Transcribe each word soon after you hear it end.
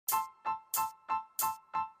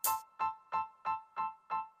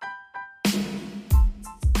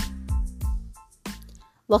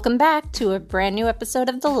Welcome back to a brand new episode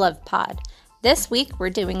of the Love Pod. This week we're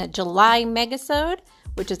doing a July Megasode,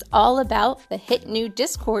 which is all about the hit new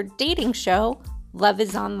Discord dating show, Love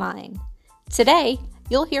is Online. Today,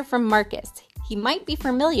 you'll hear from Marcus. He might be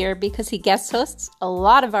familiar because he guest hosts a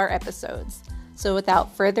lot of our episodes. So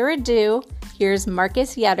without further ado, here's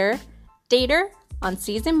Marcus Yetter, dater on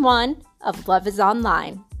Season 1 of Love is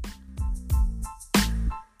Online.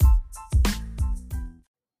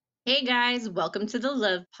 Hey guys, welcome to the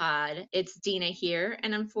Love Pod. It's Dina here,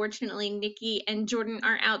 and unfortunately Nikki and Jordan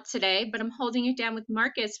are out today, but I'm holding it down with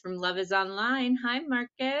Marcus from Love is Online. Hi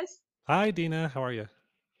Marcus. Hi, Dina. How are you?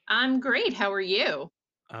 I'm great. How are you?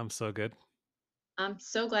 I'm so good. I'm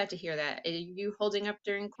so glad to hear that. Are you holding up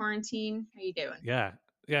during quarantine? How you doing? Yeah.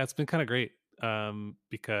 Yeah, it's been kind of great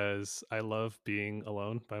because I love being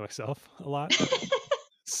alone by myself a lot.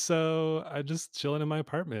 So I'm just chilling in my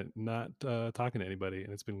apartment, not talking to anybody,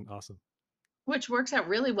 and it's been awesome. Which works out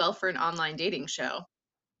really well for an online dating show.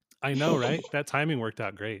 I know, right? That timing worked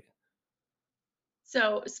out great.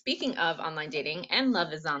 So, speaking of online dating and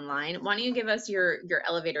Love is Online, why don't you give us your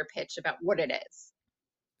elevator pitch about what it is?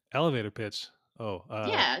 Elevator pitch. Oh,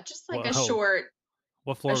 Yeah, just like a oh, short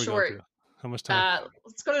what a floor are we going short to? How much time?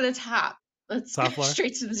 let's go to the top. Let's go Top floor?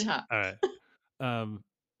 straight to the top. All right.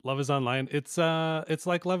 Love is online. It's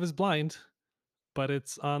like Love is blind, but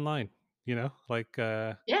it's online, Like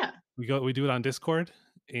Yeah. we do it on Discord,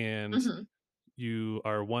 and Hmm. you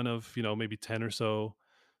are one of maybe 10 or so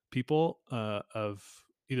people of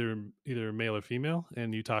either male or female,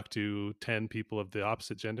 and you talk to 10 people of the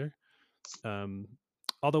opposite gender. um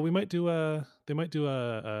Although they might do a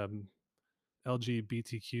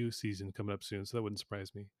LGBTQ season coming up soon, so that wouldn't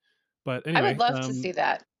surprise me. But I would anyway, love to see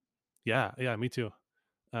that. yeah, me too.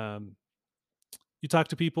 um you talk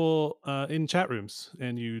to people in chat rooms,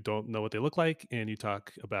 and you don't know what they look like, and you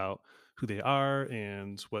talk about who they are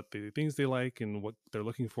and what the things they like and what they're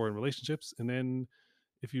looking for in relationships. And then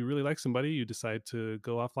if you really like somebody, you decide to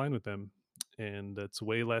go offline with them. And that's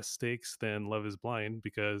way less stakes than Love is Blind,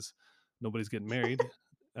 because nobody's getting married,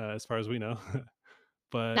 as far as we know.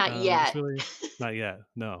 But Not it's yet. really not yet.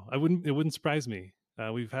 No, it wouldn't surprise me.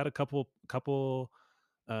 We've had a couple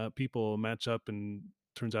people match up, and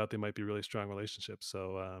turns out they might be really strong relationships.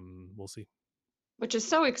 So we'll see. Which is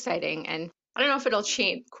so exciting. And I don't know if it'll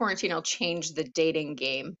change, quarantine will change the dating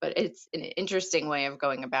game, but it's an interesting way of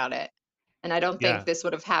going about it. And I don't think Yeah, this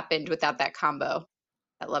would have happened without that combo,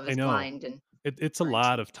 that Love I is know. Blind and It's a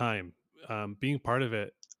lot quarantine. of time. Being part of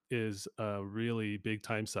it is a really big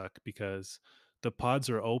time suck, because the pods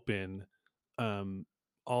are open um,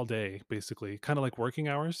 all day, basically, kind of like working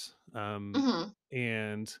hours. Hmm.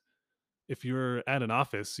 And if you're at an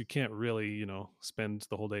office, you can't really, spend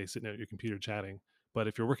the whole day sitting at your computer chatting. But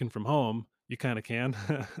if you're working from home, you kind of can.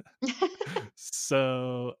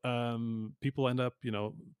 So people end up,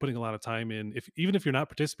 putting a lot of time in. If even if you're not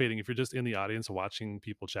participating, if you're just in the audience watching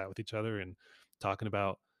people chat with each other and talking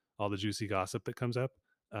about all the juicy gossip that comes up,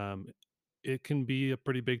 um, it can be a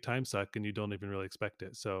pretty big time suck, and you don't even really expect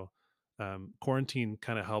it. So quarantine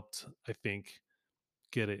kind of helped, I think,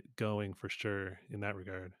 get it going for sure in that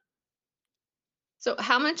regard. So,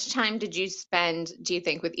 how much time did you spend, do you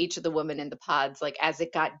think, with each of the women in the pods, like as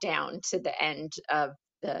it got down to the end of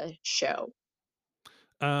the show?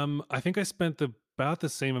 I think I spent about the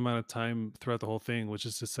same amount of time throughout the whole thing, which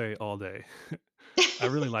is to say all day. I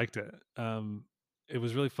really liked it. It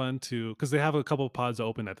was really fun because they have a couple of pods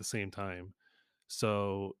open at the same time.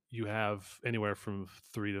 So you have anywhere from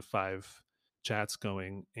 3 to 5 chats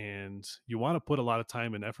going, and you want to put a lot of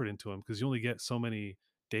time and effort into them, because you only get so many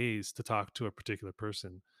days to talk to a particular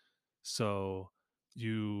person. So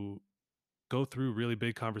you go through really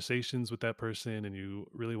big conversations with that person, and you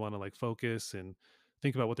really want to like focus and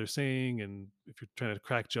think about what they're saying. And if you're trying to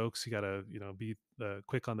crack jokes, you gotta be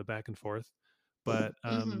quick on the back and forth. But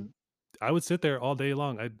Hmm. I would sit there all day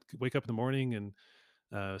long. I'd wake up in the morning and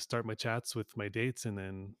start my chats with my dates, and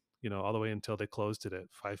then all the way until they closed it at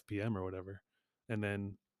 5 p.m. or whatever. And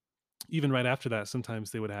then even right after that,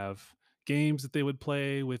 sometimes they would have games that they would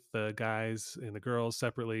play with the guys and the girls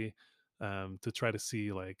separately, to try to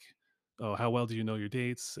see, like, oh, how well do you know your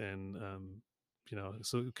dates? And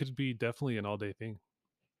so it could be definitely an all day thing.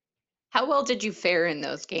 How well did you fare in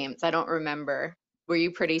those games? I don't remember. Were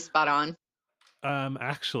you pretty spot on?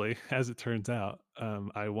 Actually, as it turns out,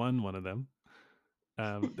 I won one of them.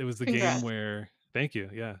 It was the game Congrats. where, thank you,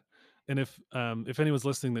 yeah. And if anyone's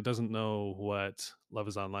listening that doesn't know what Love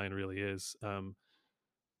is Online really is,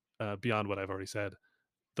 beyond what I've already said,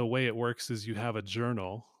 the way it works is you have a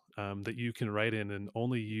journal that you can write in, and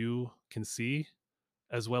only you can see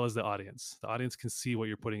as well as the audience. The audience can see what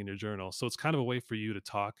you're putting in your journal. So it's kind of a way for you to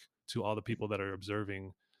talk to all the people that are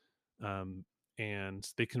observing, um, and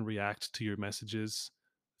they can react to your messages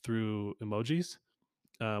through emojis,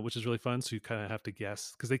 which is really fun. So you kind of have to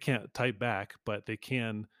guess because they can't type back, but they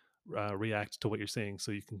can react to what you're saying.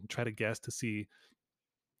 So you can try to guess to see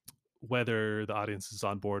whether the audience is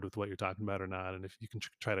on board with what you're talking about or not, and if you can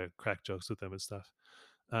try to crack jokes with them and stuff.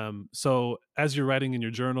 So as you're writing in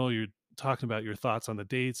your journal, you're talking about your thoughts on the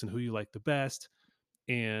dates and who you like the best.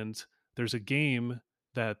 And there's a game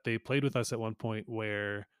that they played with us at one point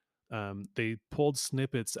where they pulled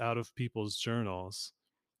snippets out of people's journals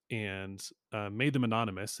and made them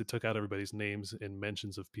anonymous. They took out everybody's names and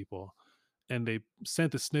mentions of people, and they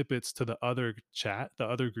sent the snippets to the other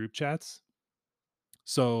group chats.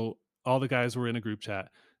 So all the guys were in a group chat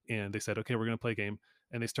and they said, okay, we're going to play a game.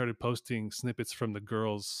 And they started posting snippets from the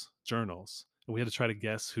girls' journals. And we had to try to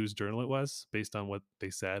guess whose journal it was based on what they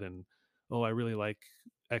said. And, oh, I really like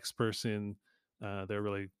X person.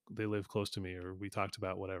 They live close to me, or we talked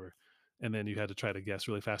about whatever. And then you had to try to guess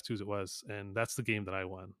really fast whose it was. And that's the game that I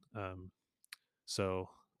won. So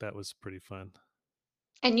that was pretty fun.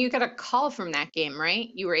 And you got a call from that game, right?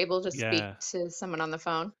 You were able to speak Yeah. to someone on the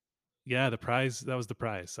phone? Yeah. That was the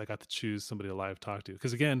prize. I got to choose somebody to live talk to.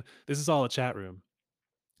 Because again, this is all a chat room.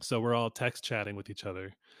 So we're all text chatting with each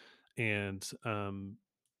other, and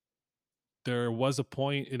there was a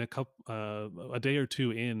point in a day or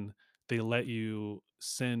two in, they let you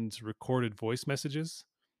send recorded voice messages,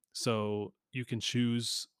 so you can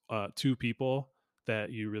choose two people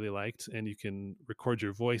that you really liked, and you can record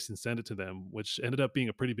your voice and send it to them, which ended up being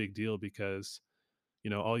a pretty big deal because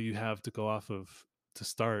all you have to go off of to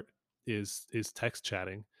start is text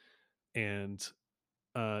chatting, and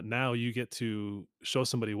now you get to show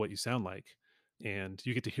somebody what you sound like, and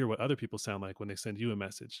you get to hear what other people sound like when they send you a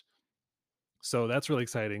message. So that's really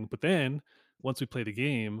exciting. But then once we play the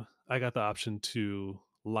game, I got the option to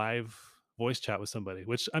live voice chat with somebody,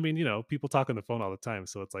 which, I mean, people talk on the phone all the time.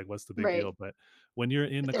 So it's like, what's the big Right. deal? But when you're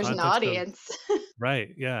in But the there's an context of, audience. right.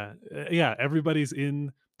 Yeah. Yeah. Everybody's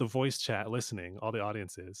in the voice chat listening, all the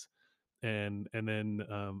audience is. And then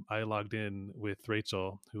I logged in with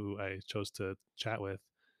Rachel, who I chose to chat with,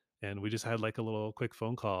 and we just had like a little quick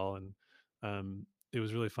phone call, and it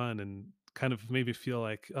was really fun and kind of made me feel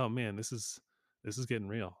like, oh man, this is getting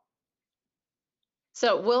real.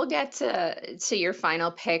 So we'll get to your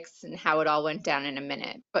final picks and how it all went down in a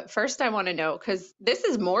minute. But first I want to know, because this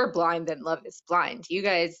is more blind than Love is Blind. You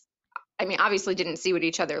guys, I mean, obviously didn't see what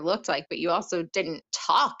each other looked like, but you also didn't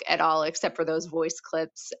talk at all except for those voice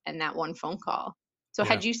clips and that one phone call. So Yeah.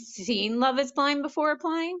 had you seen Love is Blind before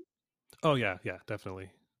applying? Oh yeah, yeah, definitely.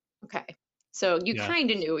 Okay. So you Yeah.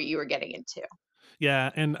 kind of knew what you were getting into.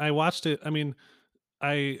 Yeah, and I watched it. I mean,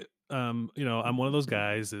 I'm one of those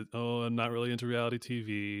guys that, oh, I'm not really into reality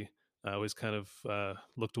TV. I always kind of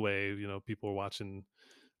looked away, people were watching,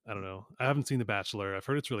 I don't know. I haven't seen The Bachelor. I've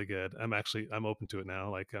heard it's really good. I'm open to it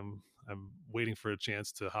now. Like I'm waiting for a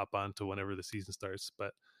chance to hop on to whenever the season starts.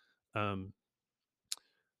 But um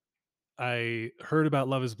I heard about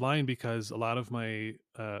Love is Blind because a lot of my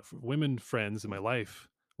women friends in my life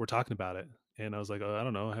were talking about it. And I was like, oh, I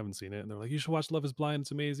don't know. I haven't seen it. And they're like, you should watch Love is Blind.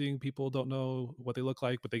 It's amazing. People don't know what they look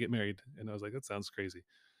like, but they get married. And I was like, that sounds crazy.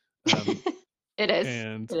 Um, It is.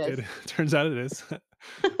 and It it is. turns out it is.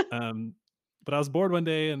 um, but I was bored one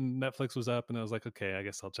day and Netflix was up, and I was like, okay, I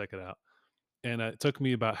guess I'll check it out. And it took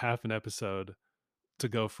me about half an episode to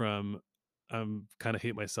go from kind of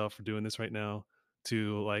hate myself for doing this right now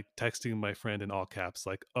to like texting my friend in all caps,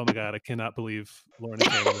 like, oh my god, I cannot believe Lauren and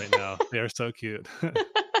Cameron right now. They are so cute.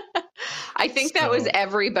 I think that was So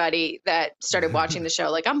everybody that started watching the show.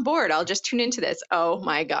 Like, I'm bored. I'll just tune into this. Oh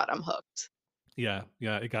my God, I'm hooked. yeah,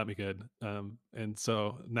 yeah, it got me good. And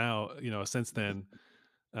so now, since then,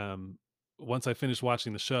 um, once I finished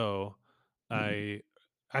watching the show, I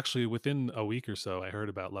actually within a week or so I heard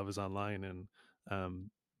about Love Is Online, and um,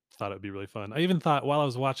 thought it'd be really fun. I even thought while I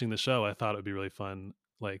was watching the show, I thought it would be really fun.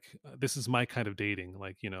 Like, this is my kind of dating.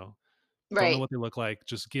 Like, don't know Right. what they look like.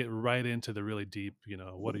 Just get right into the really deep.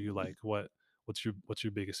 What are you like? What's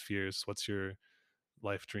your biggest fears? What's your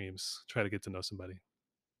life dreams? Try to get to know somebody.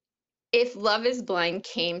 If Love is Blind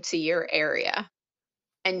came to your area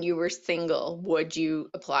and you were single, would you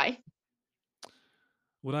apply?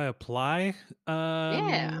 Would I apply?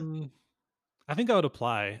 Yeah, I think I would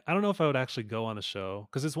apply. I don't know if I would actually go on the show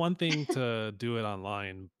because it's one thing to do it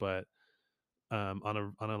online, but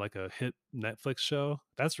on a like a hit Netflix show,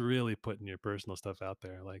 that's really putting your personal stuff out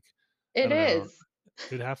there. Like, I it don't know, is.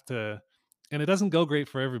 it'd have to, and it doesn't go great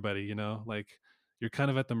for everybody. Like, you're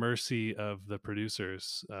kind of at the mercy of the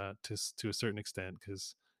producers to a certain extent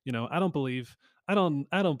because I don't believe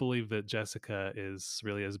that Jessica is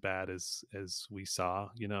really as bad as we saw.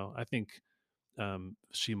 I think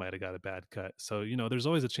she might have got a bad cut. So there's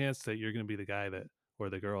always a chance that you're going to be the guy that or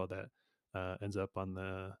the girl that ends up on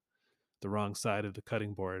the wrong side of the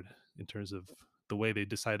cutting board in terms of the way they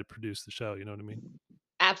decide to produce the show. You know what I mean?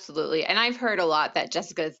 Absolutely. And I've heard a lot that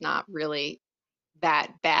Jessica is not really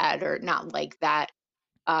that bad or not like that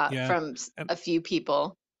Yeah, from and a few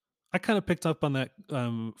people. I kind of picked up on that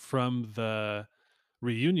from the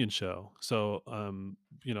reunion show. So,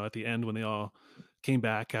 at the end when they all came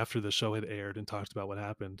back after the show had aired and talked about what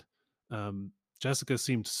happened, Jessica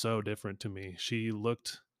seemed so different to me. She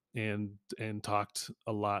looked and talked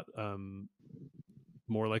a lot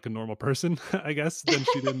more like a normal person, I guess, than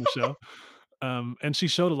she did in the show. And she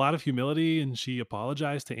showed a lot of humility and she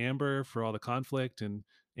apologized to Amber for all the conflict. And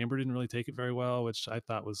Amber didn't really take it very well, which I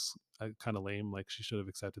thought was kind of lame. Like she should have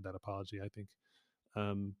accepted that apology, I think.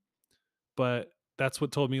 Um, but that's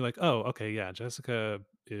what told me, like, oh, okay, yeah, Jessica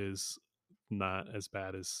is not as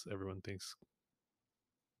bad as everyone thinks.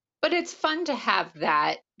 But it's fun to have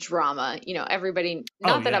that drama. Everybody,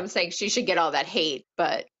 Oh not that yeah, I'm saying she should get all that hate,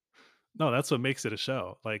 but no, that's what makes it a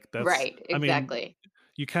show. Like right, I mean, exactly.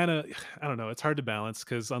 you kind of, I don't know, it's hard to balance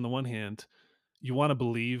because on the one hand, you want to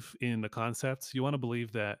believe in the concepts, you want to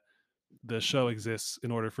believe that the show exists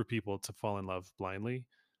in order for people to fall in love blindly.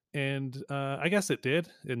 And I guess it did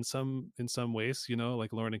in some ways.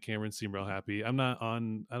 Like Lauren and Cameron seem real happy. I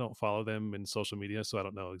don't follow them in social media, so I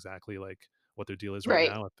don't know exactly like what their deal is right Right.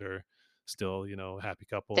 now, if they're still a happy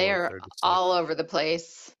couple or if They're they're just like, all over the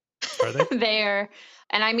place. are they? They're,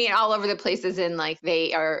 and I mean all over the place as in like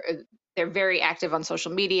they're very active on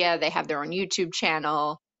social media. They have their own YouTube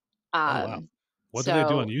channel. Oh wow, Um, what do they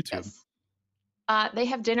do on so YouTube? yes, they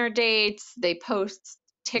have dinner dates. They post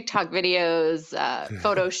TikTok videos,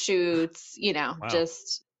 photo shoots. Wow,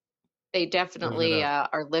 Just they living it definitely up.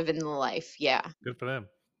 are living the life. Yeah, Good for them.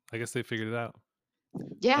 I guess they figured it out.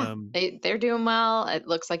 yeah. um They're doing well. It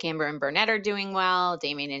looks like Amber and Burnett are doing well.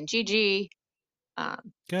 Damien and Gigi.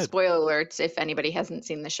 Good. Spoiler alerts if anybody hasn't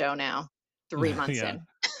seen the show now, 3 months Yeah, in.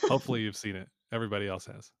 hopefully you've seen it. Everybody else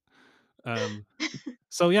has. um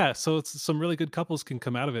So yeah, so it's some really good couples can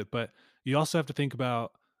come out of it, but you also have to think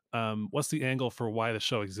about what's the angle for why the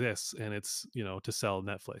show exists, and it's to sell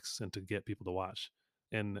Netflix and to get people to watch.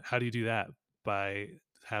 And how do you do that? By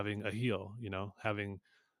having a heel, having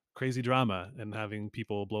crazy drama and having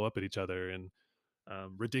people blow up at each other and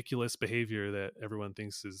ridiculous behavior that everyone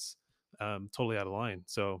thinks is totally out of line.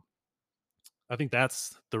 So I think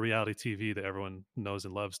that's the reality TV that everyone knows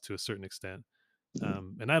and loves to a certain extent.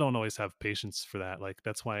 And I don't always have patience for that. Like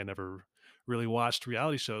that's why I never really watched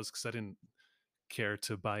reality shows because I didn't care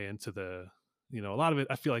to buy into a lot of it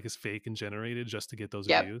I feel like is fake and generated just to get those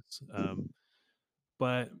Yep. views.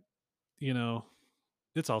 But you know,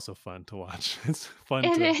 it's also fun to watch.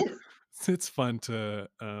 It is. It's fun to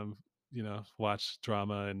watch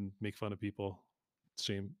drama and make fun of people.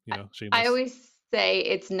 I Shameless. always say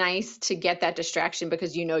it's nice to get that distraction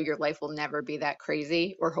because your life will never be that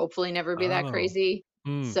crazy or hopefully never be that Oh, crazy.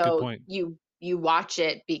 good So point. you watch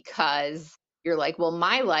it because you're like, well,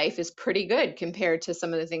 my life is pretty good compared to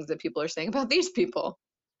some of the things that people are saying about these people.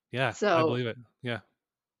 Yeah, I So believe it. Yeah,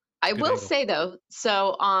 it's I a good will angle. say though,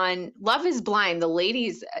 so on Love is Blind, the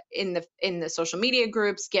ladies in the social media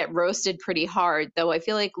groups get roasted pretty hard, though I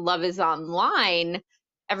feel like Love is Online,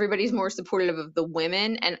 everybody's more supportive of the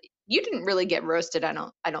women and you didn't really get roasted, I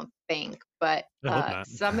don't think, but I hope not.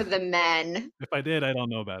 some of the men. If I did, I don't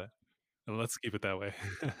know about it. And let's keep it that way.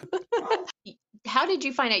 How did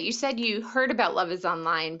you find out? You said you heard about Love is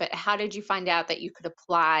Online, but how did you find out that you could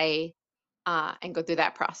apply and go through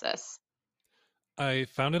that process? I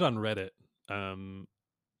found it on Reddit. Um,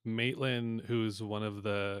 Maitland, who's one of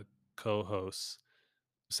the co-hosts,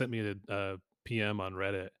 sent me a PM on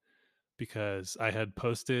Reddit because I had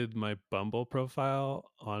posted my Bumble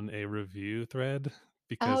profile on a review thread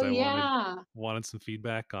because Oh I wanted yeah. wanted some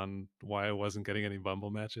feedback on why I wasn't getting any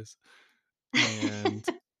Bumble matches. And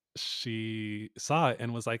she saw it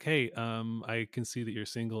and was like, "Hey, I can see that you're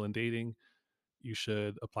single and dating. You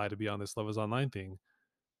should apply to be on this Love is Online thing."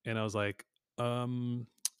 And I was like,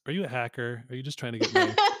 are you a hacker? Are you just trying to get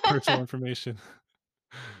my personal information?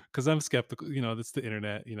 Because I'm skeptical. That's the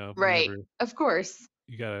internet. You Right. never Of course.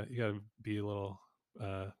 you gotta be a little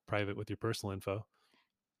private with your personal info.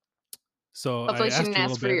 So I Hopefully she asked didn't her a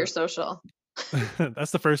little ask for bit. your social.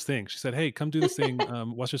 That's the first thing she said. Hey, come do this thing.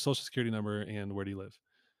 What's your social security number and where do you live?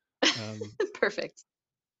 Um, Perfect.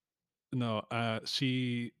 No, I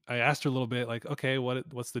asked her a little bit like, okay,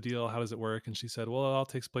 what's the deal? How does it work? And she said, well, it all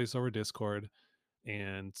takes place over Discord,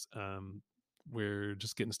 and we're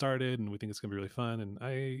just getting started, and we think it's gonna be really fun. And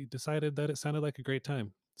I decided that it sounded like a great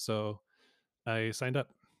time, so I signed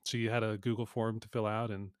up. She had a Google form to fill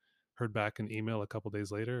out, and heard back an email a couple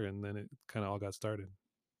days later, and then it kind of all got started.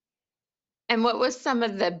 And what was some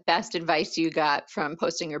of the best advice you got from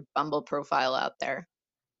posting your Bumble profile out there?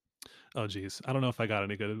 Oh, geez, I don't know if I got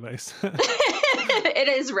any good advice. It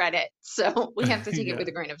is Reddit, so we have to take it with Yeah,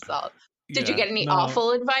 a grain of salt. Did you yeah, get any no.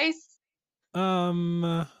 awful advice?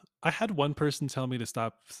 I had one person tell me to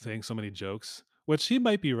stop saying so many jokes, which he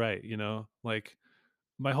might be right. Like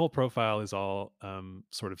my whole profile is all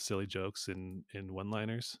sort of silly jokes and one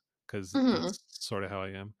liners because Mhm. that's sort of how I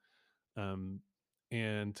am. Um,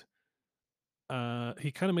 and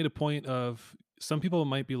he kind of made a point of some people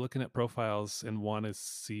might be looking at profiles and want to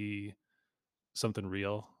see something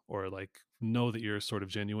real or like know that you're sort of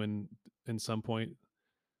genuine in some point.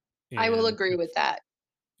 I will And agree with that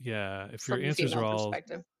if your from the answers are female all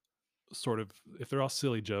perspective. sort of if they're all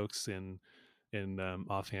silly jokes and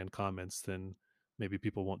offhand comments, then maybe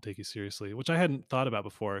people won't take you seriously, which I hadn't thought about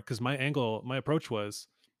before. Because my approach was,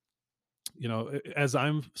 as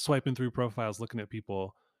I'm swiping through profiles, looking at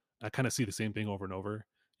people, I kind of see the same thing over and over.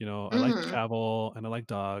 I like to Mhm. travel and I like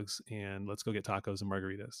dogs, and let's go get tacos and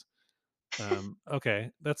margaritas.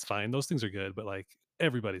 Okay, that's fine. Those things are good, but like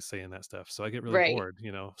everybody's saying that stuff. So I get really Right. bored,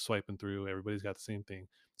 swiping through, everybody's got the same thing.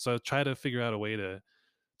 So I try to figure out a way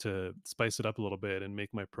to spice it up a little bit and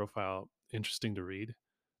make my profile interesting to read.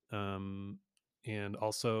 And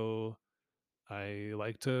also I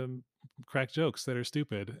like to crack jokes that are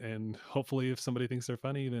stupid, and hopefully if somebody thinks they're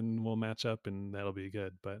funny, then we'll match up and that'll be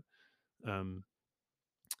good. But um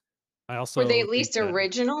I Were they also at think least that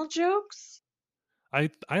original jokes?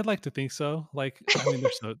 I'd like to think so. Like, I mean,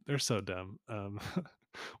 they're so dumb.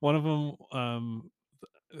 One of them,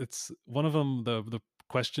 it's one of them. The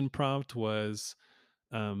question prompt was,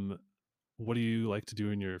 um, "What do you like to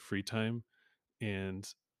do in your free time?"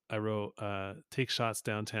 And I wrote, "Take shots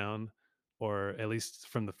downtown, or at least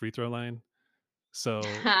from the free throw line."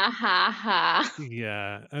 So Ha ha ha.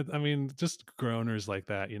 yeah, I mean, just groaners like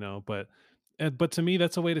that, but to me,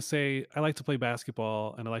 that's a way to say I like to play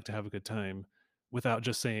basketball and I like to have a good time, without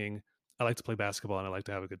just saying I like to play basketball and I like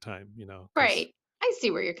to have a good time, because Right. I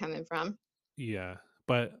see where you're coming from. yeah,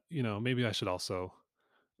 but maybe I should also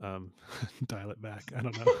um, dial it back. I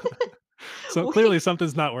don't know. So clearly Wait,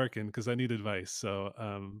 something's not working because I need advice. So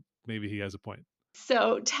maybe he has a point.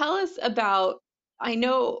 so tell us about I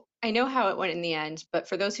know how it went in the end, but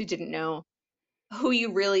for those who didn't know, who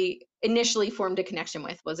you really initially formed a connection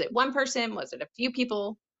with. Was it one person? Was it a few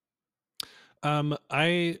people?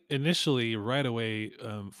 I initially right away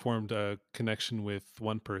formed a connection with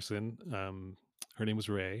one person. Her name was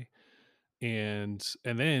Ray, and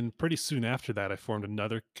then pretty soon after that, I formed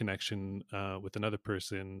another connection with another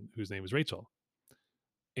person whose name was Rachel.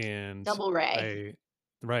 And Double Ray. I,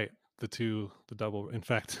 right, the double. In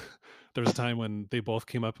fact, there was a time when they both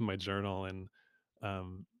came up in my journal, and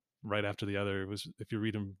um, right after the other was, if you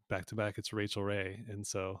read them back to back, it's Rachel Ray, and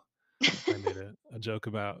so I made a joke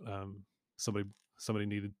about somebody somebody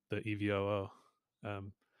needed the EVOO.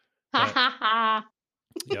 Um, Ha but ha ha.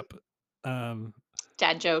 yep. Um,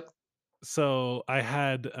 Dad joke. so I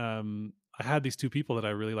had these two people that I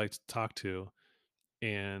really liked to talk to,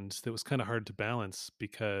 and it was kind of hard to balance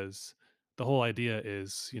because the whole idea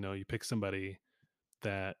is, you pick somebody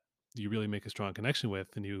that you really make a strong connection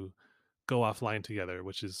with, and you go offline together,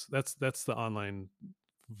 which is that's the online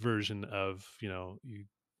version of, you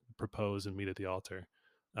propose and meet at the altar.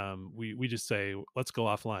 We just say let's go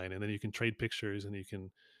offline, and then you can trade pictures and you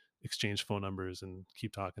can exchange phone numbers and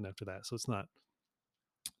keep talking after that. So it's not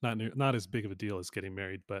as big of a deal as getting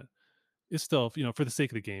married, but it's still, for the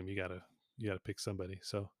sake of the game, you gotta pick somebody.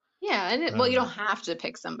 So Yeah, and well, you don't um, have to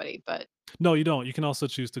pick somebody, but no, you don't. You can also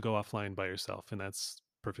choose to go offline by yourself, and that's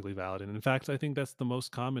perfectly valid. And in fact, I think that's the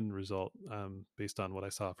most common result, based on what I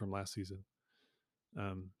saw from last season.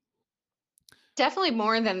 Um, definitely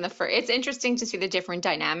more than the first. It's interesting to see the different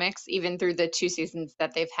dynamics even through the two seasons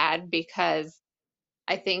that they've had because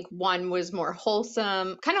I think one was more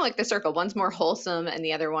wholesome, kind of like the circle. One's more wholesome, and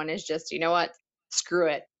the other one is just, you know what? Screw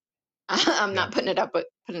it. I'm yeah, not putting up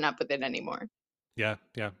with it anymore. yeah,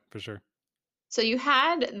 yeah, for sure. So you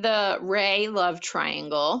had the Ray love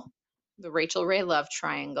triangle, the Rachel Ray love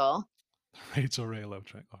triangle. Rachel Ray love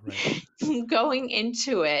triangle, right? Going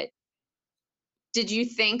into it, did you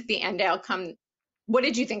think the end outcome? What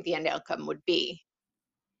did you think the end outcome would be?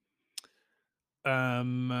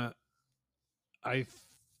 Um, I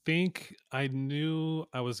think I knew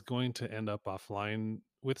I was going to end up offline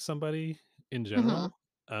with somebody in Hmm. general.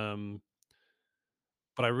 Um,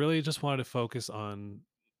 but I really just wanted to focus on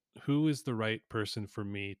who is the right person for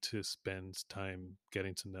me to spend time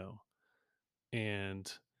getting to know.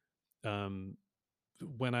 And um,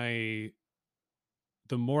 when I,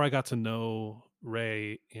 the more I got to know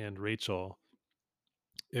Ray and Rachel,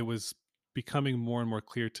 it was becoming more and more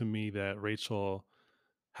clear to me that Rachel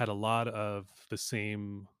had a lot of the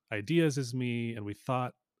same ideas as me, and we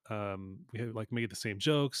thought we had like made the same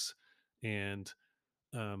jokes, and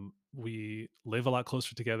we live a lot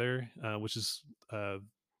closer together, which is uh,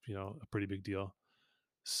 a pretty big deal.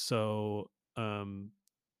 So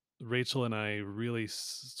Rachel and I really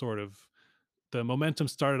sort of the momentum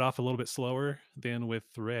started off a little bit slower than with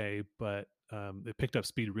Ray, but it picked up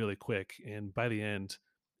speed really quick, and by the end,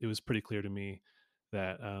 it was pretty clear to me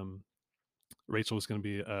that Rachel was going to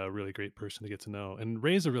be a really great person to get to know, and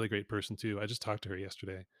Ray's a really great person too. I just talked to her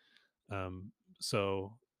yesterday, um,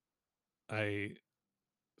 so I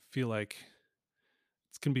feel like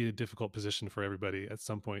it's going to be a difficult position for everybody at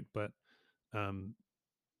some point, but um,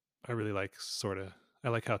 I really like I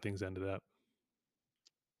like how things ended up.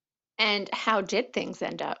 And how did things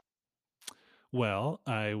end up? Well,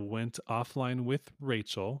 I went offline with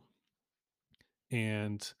Rachel,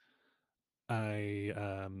 and I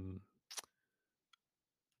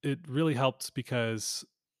it really helped because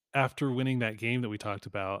after winning that game that we talked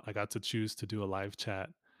about, I got to choose to do a live chat,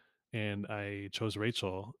 and I chose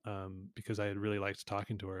Rachel because I had really liked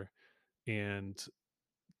talking to her, and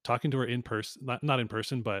talking to her in person, not in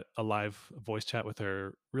person, but a live voice chat with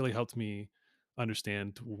her really helped me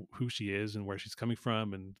understand who she is and where she's coming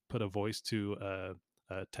from, and put a voice to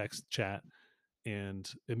a text chat,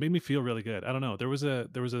 and it made me feel really good. I don't know. There was a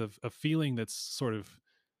feeling that's sort of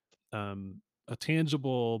a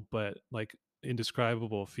tangible but like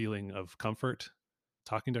indescribable feeling of comfort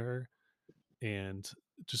talking to her, and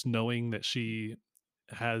just knowing that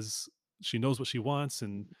has she knows what she wants,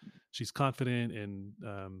 and she's confident, and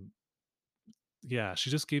yeah, she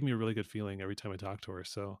just gave me a really good feeling every time I talked to her.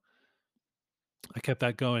 So I kept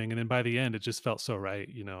that going, and then by the end, it just felt so right,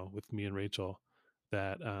 with me and Rachel,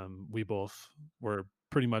 that we both were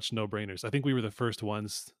pretty much no brainers. I think we were the first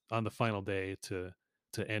ones on the final day to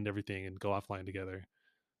end everything and go offline together,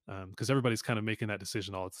 because everybody's kind of making that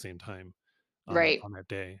decision all at the same time Right. on that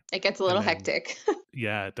day, It gets a and little then hectic.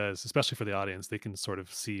 yeah, it does, especially for the audience. They can sort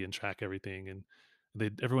of see and track everything, and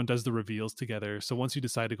everyone does the reveals together. So once you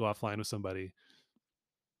decide to go offline with somebody,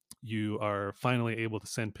 you are finally able to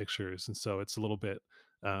send pictures, and so it's a little bit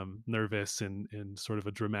nervous and sort of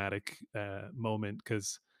a dramatic moment,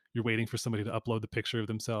 because you're waiting for somebody to upload the picture of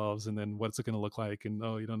themselves, and then what's it going to look like, and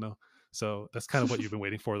oh, you don't know. So that's kind of what you've been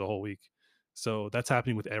waiting for the whole week. So that's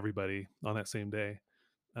happening with everybody on that same day.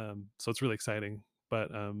 So it's really exciting.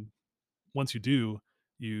 But once you do,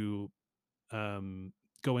 you um,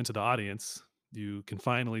 go into the audience, you can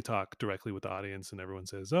finally talk directly with the audience, and everyone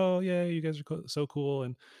says, "Oh yeah, you guys are so cool,"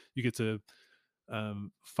 and you get to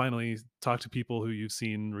finally talk to people who you've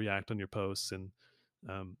seen react on your posts, and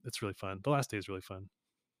it's really fun. The last day is really fun.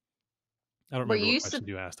 I don't Were remember what you question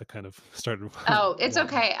you asked. I kind of started Oh, it's waffling.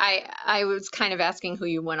 okay. I was kind of asking who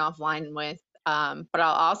you went offline with, but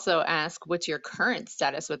I'll also ask what's your current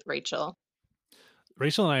status with Rachel?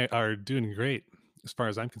 Rachel and I are doing great as far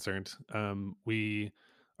as I'm concerned. We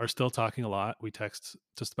are still talking a lot. We text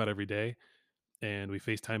just about every day, and we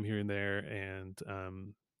FaceTime here and there, and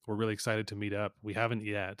we're really excited to meet up. We haven't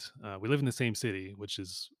yet. We live in the same city, which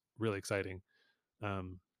is really exciting.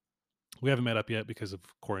 Um, we haven't met up yet because of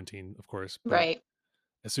quarantine, of course, but Right.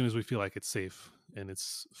 as soon as we feel like it's safe and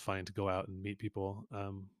it's fine to go out and meet people,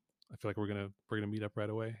 I feel like we're gonna meet up right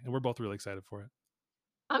away, and we're both really excited for it.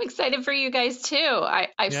 I'm excited for you guys too.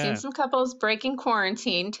 I've seen Yeah, some couples breaking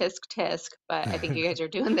quarantine, tisk tisk, but I think you guys are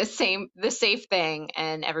doing the safe thing,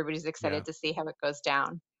 and everybody's yeah, excited to see how it goes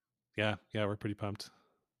down. yeah, yeah. We're pretty pumped.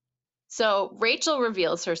 So Rachel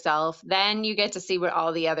reveals herself, then you get to see what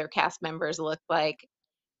all the other cast members look like.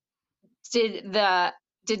 Did the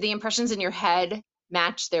did the impressions in your head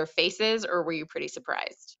match their faces, or were you pretty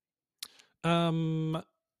surprised? Um,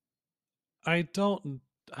 I don't,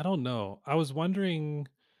 I don't know. I was wondering.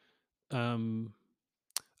 Um,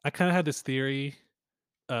 I kind of had this theory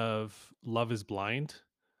of Love Is Blind,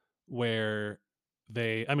 where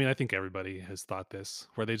I mean, I think everybody has thought this,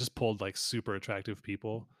 where they just pulled like super attractive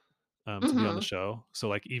people to be on the Hmm. show. So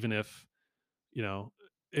like, even if you know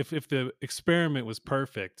if the experiment was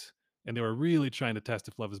perfect and they were really trying to test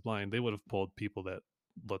if love is blind, they would have pulled people that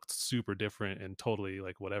looked super different and totally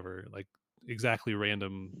like whatever, like exactly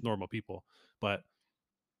random normal people. But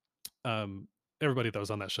um everybody that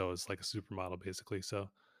was on that show is like a supermodel basically. So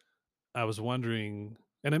I was wondering,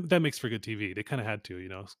 and that makes for good TV. They kind of had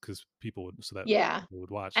to, because people would, so that Yeah. people would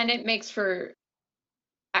watch. And it makes for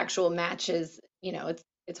actual matches.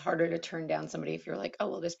 It's harder to turn down somebody if you're like, "Oh,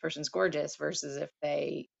 well, this person's gorgeous," versus if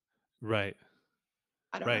they Right.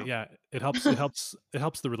 I don't Right. know. Yeah. It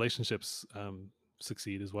helps the relationships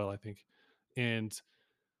succeed as well, I think. And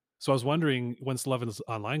so I was wondering, once Love is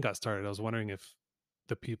Online got started, I was wondering if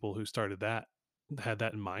the people who started that had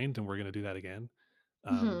that in mind and we're going to do that again.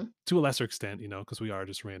 Mhm. To a lesser extent, because we are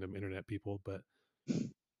just random internet people, but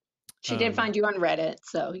She did um find you on Reddit,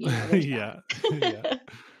 so, there's yeah. Yeah. that.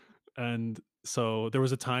 And so there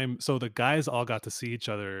was a time, so the guys all got to see each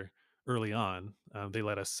other early on. They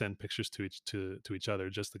let us send pictures to each other,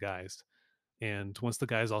 just the guys. And once the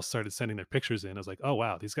guys all started sending their pictures in, I was like, oh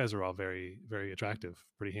wow, these guys are all very, very attractive,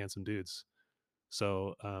 pretty handsome dudes.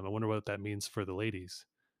 So I wonder what that means for the ladies.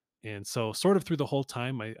 And so, sort of through the whole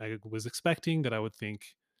time, I was expecting that I would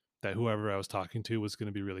think that whoever I was talking to was going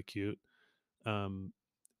to be really cute. Um,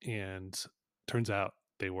 and turns out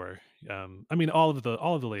they were. I mean, all of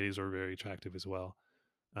the ladies were very attractive as well.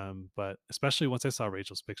 But especially once I saw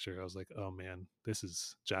Rachel's picture, I was like, oh man, this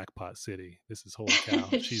is jackpot city. This is holy cow.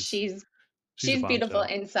 She's She's a she's beautiful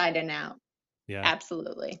bombshell. inside and out. Yeah.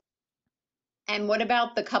 Absolutely. And what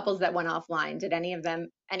about the couples that went offline? Did any of the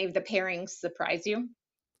pairings surprise you?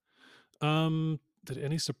 Did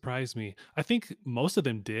any surprise me? I think most of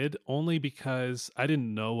them did, only because I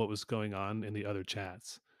didn't know what was going on in the other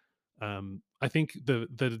chats. I think the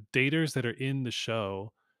daters that are in the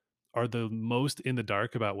show are the most in the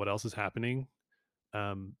dark about what else is happening.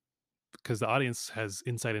 Um, because the audience has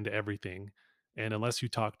insight into everything. And unless you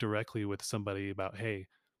talk directly with somebody about, hey,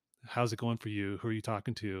 how's it going for you? Who are you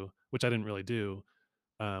talking to? Which I didn't really do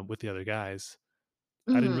with the other guys.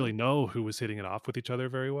 I didn't really Mhm. know who was hitting it off with each other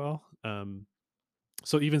very well.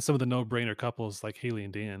 So even some of the no-brainer couples like Haley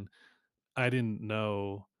and Dan, I didn't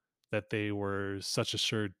know that they were such a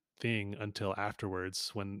sure thing until afterwards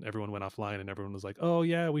when everyone went offline and everyone was like, "Oh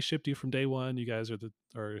yeah, we shipped you from day one. You guys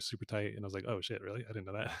are super tight." And I was like, "Oh shit, really? I didn't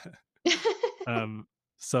know that." um,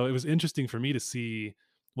 so it was interesting for me to see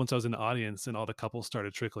once I was in the audience and all the couples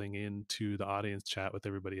started trickling into the audience chat with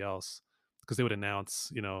everybody else, because they would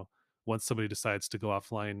announce, once somebody decides to go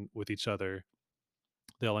offline with each other,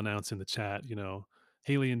 they'll announce in the chat,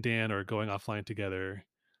 Haley and Dan are going offline together,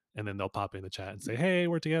 and then they'll pop in the chat and say, "Hey,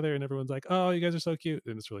 we're together," and everyone's like, "Oh, you guys are so cute,"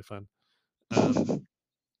 and it's really fun. Um,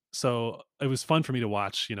 so it was fun for me to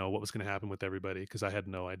watch, what was going to happen with everybody because I had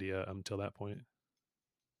no idea until that point.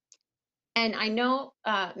 And I know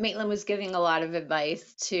Maitland was giving a lot of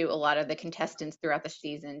advice to a lot of the contestants throughout the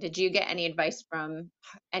season. Did you get any advice from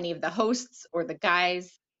any of the hosts or the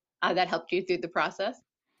guys that helped you through the process?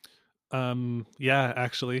 Yeah,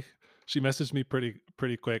 actually, she messaged me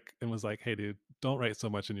pretty quick and was like, "Hey, dude, don't write so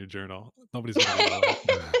much in your journal. Nobody's going to read all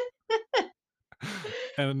that."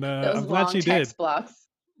 And Those I'm glad long she did. text blocks.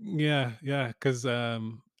 Yeah, yeah, because I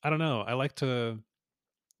don't know. I like to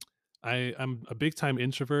I'm a big time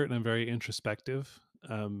introvert and I'm very introspective.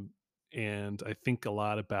 Um, and I think a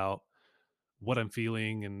lot about what I'm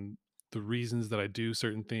feeling and the reasons that I do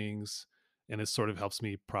certain things. And it sort of helps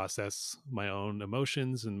me process my own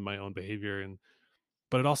emotions and my own behavior. And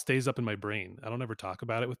but it all stays up in my brain. I don't ever talk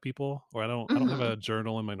about it with people, or I don't have Hmm. a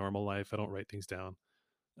journal in my normal life. I don't write things down.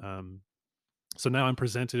 Um, so now I'm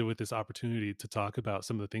presented with this opportunity to talk about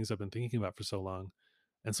some of the things I've been thinking about for so long.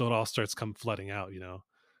 And so it all starts come flooding out,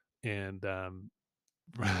 and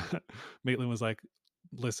Maitland was like,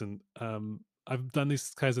 "Listen, I've done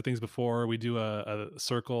these kinds of things before. We do the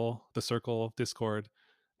circle Discord,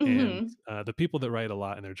 and Hmm. the people that write a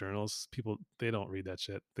lot in their journals, people they don't read that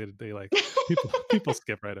shit. They like people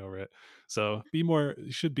skip right over it. So be more.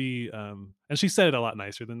 You should be." And she said it a lot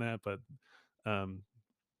nicer than that, but um,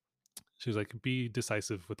 she was like, "Be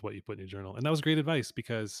decisive with what you put in your journal," and that was great advice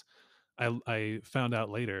because I found out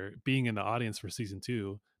later, being in the audience for season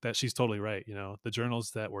 2, that she's totally right. The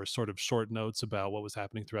journals that were sort of short notes about what was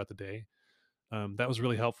happening throughout the day, that was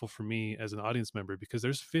really helpful for me as an audience member because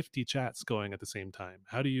there's 50 chats going at the same time.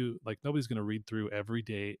 How do you like? Nobody's going to read through every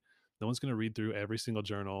date. No one's going to read through every single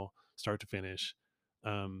journal, start to finish.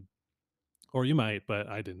 Um, or you might, but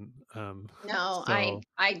I didn't. No, I So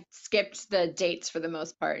I skipped the dates for the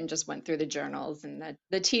most part and just went through the journals and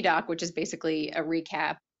the T doc, which is basically a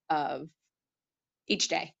recap of each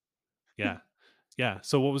day. yeah, yeah.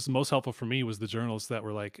 So what was most helpful for me was the journals that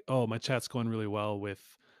were like, "Oh, my chat's going really well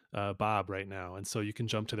with Bob right now," and so you can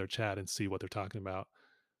jump to their chat and see what they're talking about.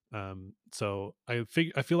 So I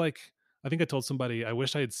feel like I think I told somebody I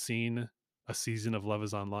wish I had seen. a season of Love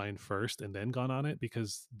Is Online first and then gone on it,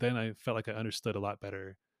 because then I felt like I understood a lot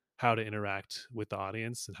better how to interact with the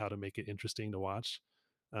audience and how to make it interesting to watch.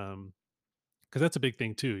 Um, because that's a big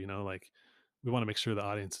thing too, like we want to make sure the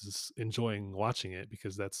audience is enjoying watching it,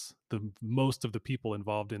 because that's the most of the people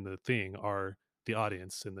involved in the thing are the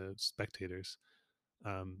audience and the spectators.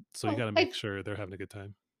 So you got Well, to make sure they're having a good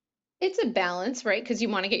time. it's a balance, right? Because you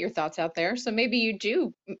want to get your thoughts out there. So maybe you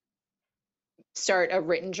do start a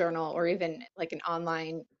written journal or even like an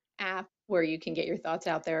online app where you can get your thoughts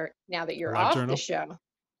out there now that A you're live off the journal. show.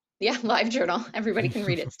 Yeah, live journal. Everybody can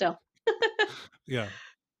read it still. Yeah.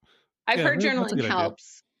 I've Yeah, heard that's a journaling good idea.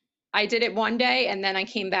 helps. I did it one day and then I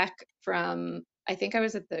came back from, I think I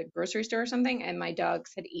was at the grocery store or something, and my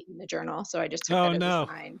dogs had eaten the journal. So I just took Oh that as a no.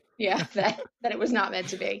 sign. Yeah, that it was not meant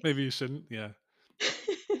to be. Maybe you shouldn't. Yeah.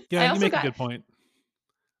 Yeah, I you also make a got, good point.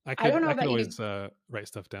 I I don't could know I could about you. always write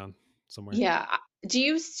stuff down somewhere. Yeah. Do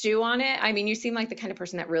you stew on it? I mean, you seem like the kind of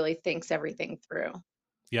person that really thinks everything through.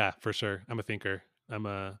 Yeah, for sure. I'm a thinker.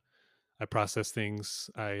 I process things.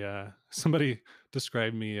 I somebody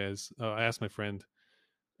described me as, I asked my friend,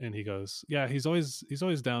 and he goes, "Yeah, he's always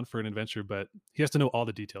down for an adventure, but he has to know all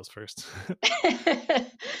the details first."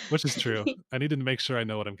 Which is true. I need to make sure I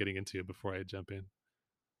know what I'm getting into before I jump in.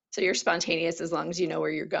 So you're spontaneous as long as you know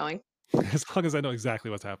where you're going. As long as I know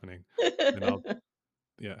exactly what's happening, then I'll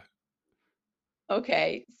yeah.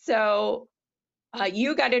 Okay. So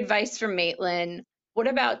you got advice from Maitland. What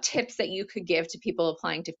about tips that you could give to people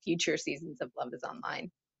applying to future seasons of Love is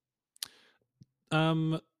Online?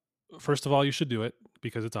 Um First of all, you should do it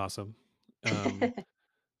because it's awesome. Um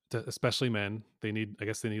Especially men, I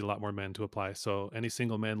guess they need a lot more men to apply. So any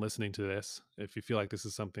single men listening to this, if you feel like this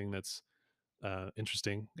is something that's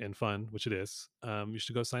interesting and fun, which it is, you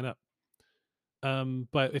should go sign up.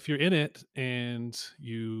 But if you're in it and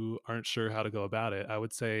you aren't sure how to go about it, I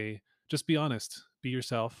would say just be honest, be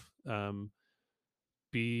yourself,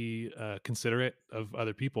 be considerate of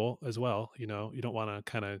other people as well. You don't want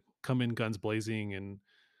to kind of come in guns blazing and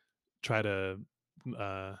try to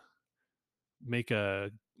uh, make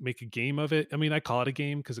a make a game of it. I mean, I call it a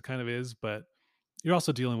game because it kind of is, but you're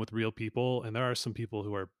also dealing with real people, and there are some people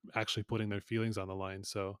who are actually putting their feelings on the line.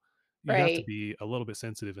 So you have to Right. be a little bit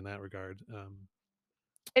sensitive in that regard.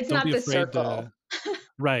 It's Don't not be the afraid circle. to.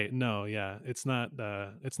 Right? No, yeah, it's not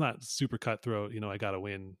super cutthroat. I got to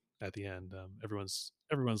win at the end. Everyone's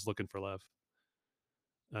looking for love.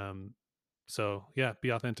 Um, so yeah, be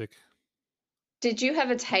authentic. Did you have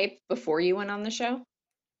a type before you went on the show?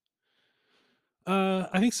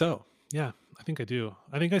 I think so. Yeah, I think I do.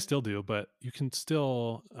 I think I still do, but you can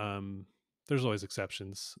still. There's always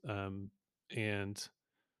exceptions. And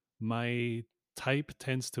my type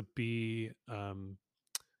tends to be.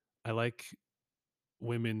 I like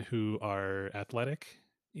women who are athletic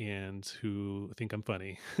and who think I'm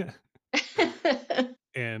funny,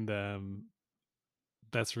 and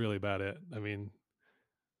that's really about it. I mean,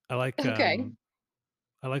 I like Okay. um,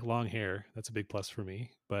 I like long hair. That's a big plus for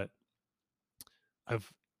me. But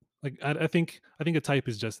I've I think a type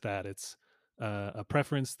is just that. It's a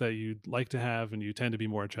preference that you'd like to have and you tend to be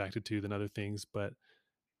more attracted to than other things. But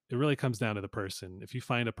it really comes down to the person. If you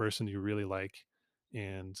find a person you really like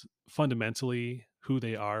and fundamentally who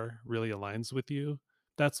they are really aligns with you,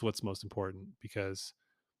 that's what's most important, because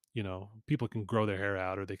people can grow their hair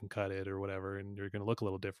out or they can cut it or whatever, and you're going to look a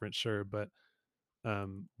little different, sure, but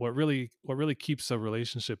what really keeps a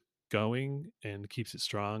relationship going and keeps it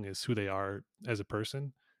strong is who they are as a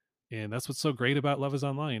person. And that's what's so great about Love Is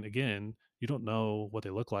Online. Again, you don't know what they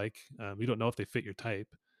look like. You don't know if they fit your type,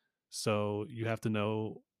 so you have to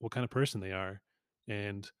know what kind of person they are.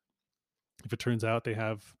 And if it turns out they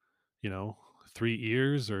have, you know, 3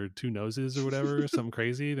 ears or two noses or whatever, something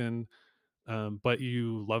crazy, then but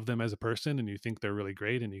you love them as a person and you think they're really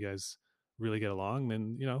great and you guys really get along,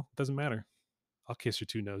 then it doesn't matter. I'll kiss your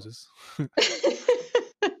two noses.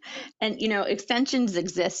 And extensions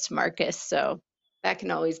exist, Marcus, so that can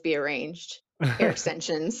always be arranged. Hair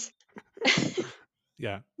extensions.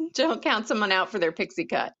 Yeah. Don't count someone out for their pixie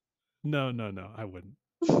cut. No, no, no, I wouldn't.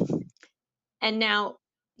 And now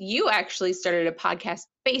you actually started a podcast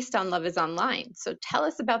based on Love is Online. So tell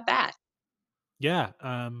us about that. Yeah,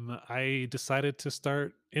 I decided to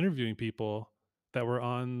start interviewing people that were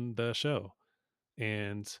on the show,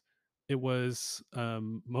 and it was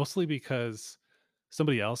mostly because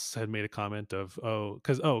somebody else had made a comment of,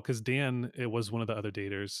 because Dan, it was one of the other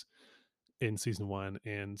daters in season one,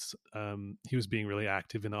 and he was being really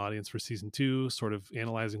active in the audience for season two, sort of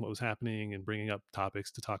analyzing what was happening and bringing up topics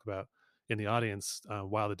to talk about in the audience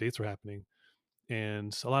while the dates were happening.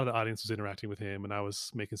 and a lot of the audience was interacting with him, and I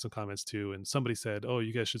was making some comments too. And somebody said, "Oh,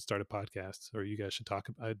 you guys should start a podcast, or you guys should talk."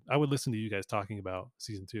 I would listen to you guys talking about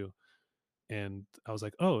season two, and I was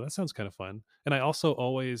like, "Oh, that sounds kind of fun." And I also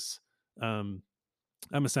always, um,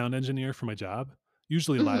 I'm a sound engineer for my job,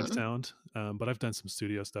 usually live Hmm. sound, but I've done some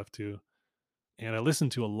studio stuff too. And I listen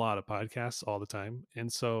to a lot of podcasts all the time,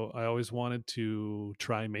 and so I always wanted to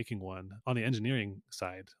try making one on the engineering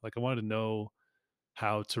side. Like I wanted to know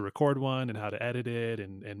how to record one and how to edit it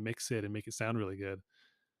and mix it and make it sound really good.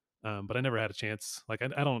 But I never had a chance. Like I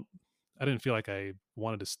didn't feel like I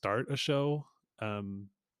wanted to start a show. Um,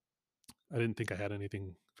 I didn't think I had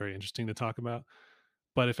anything very interesting to talk about.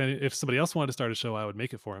 But if somebody else wanted to start a show, I would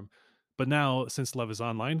make it for him. But now, since Love Is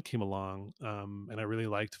Online came along, and I really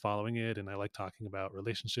liked following it, and I like talking about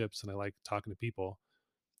relationships, and I like talking to people,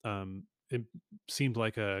 it seemed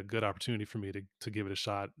like a good opportunity for me to give it a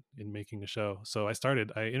shot in making a show. So I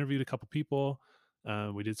started. I interviewed a couple people.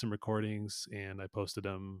 We did some recordings, and I posted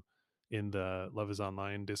them in the Love Is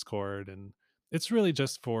Online Discord. And it's really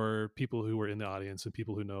just for people who were in the audience and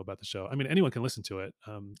people who know about the show. I mean, anyone can listen to it.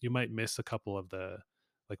 You might miss a couple of the,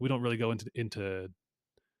 like, we don't really go into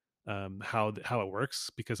how it works,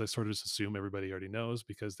 because I sort of just assume everybody already knows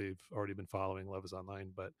because they've already been following Love Is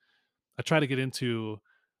Online. But I try to get into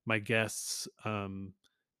my guests'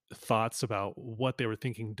 thoughts about what they were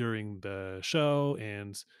thinking during the show,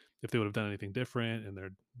 and if they would have done anything different in their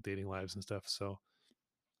dating lives and stuff. So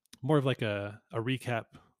more of like a recap,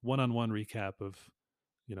 one-on-one recap of,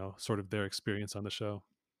 sort of their experience on the show.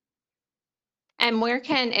 And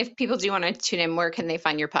if people do want to tune in, where can they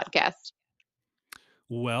find your podcast?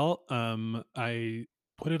 Well, I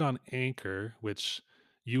put it on Anchor, which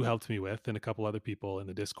you helped me with, and a couple other people in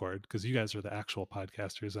the Discord, because you guys are the actual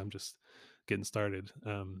podcasters. I'm just getting started.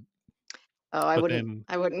 Oh, But then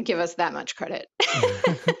I wouldn't give us that much credit.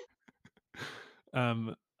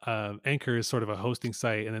 um, Anchor is sort of a hosting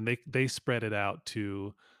site, and then they spread it out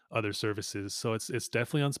to other services. So it's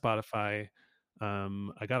definitely on Spotify.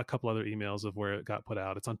 I got a couple other emails of where it got put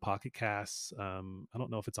out. It's on Pocket Casts. I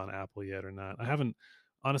don't know if it's on Apple yet or not. I haven't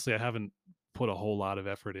put a whole lot of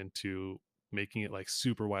effort into making it like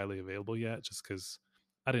super widely available yet, just because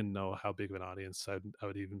I didn't know how big of an audience I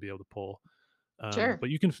would even be able to pull. Sure. But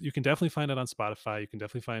you can definitely find it on Spotify. You can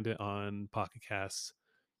definitely find it on Pocket Casts.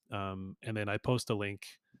 And then I post a link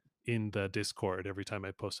in the Discord every time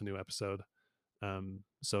I post a new episode.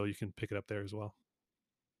 So you can pick it up there as well.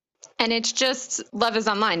 And it's just Love is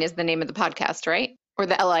Online is the name of the podcast, right? Or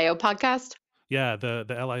the LIO podcast? Yeah, the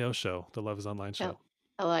LIO show, the Love Is Online show.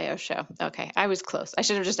 LIO show. Okay. I was close. I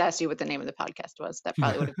should have just asked you what the name of the podcast was. That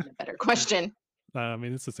probably would have been a better question. I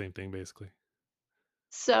mean, it's the same thing basically.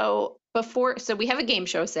 So we have a game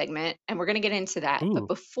show segment and we're going to get into that. But Ooh,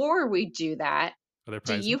 before we do that, are there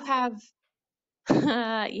do prizes? you have,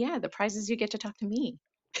 yeah, the prizes you get to talk to me.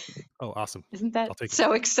 Oh, awesome. Isn't that I'll take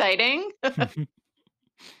so exciting? it.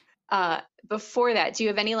 Before that, do you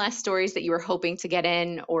have any last stories that you were hoping to get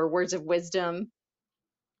in or words of wisdom?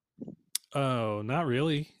 Oh, not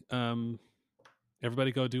really.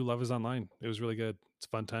 Everybody go do Love Is Online. It was really good. It's a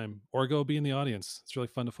fun time. Or go be in the audience. It's really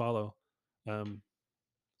fun to follow.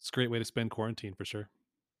 It's a great way to spend quarantine for sure.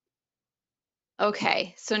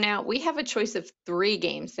 Okay, so now we have a choice of 3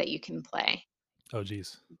 games that you can play. Oh,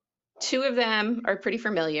 geez. 2 of them are pretty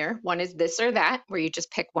familiar. One is this or that, where you just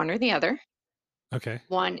pick one or the other. Okay.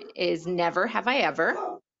 One is never have I ever.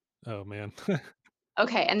 Oh, man.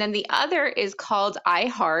 Okay, and then the other is called I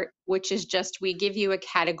Heart, which is just we give you a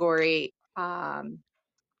category.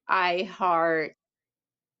 I Heart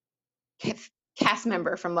cast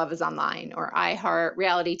member from Love Is Online or I Heart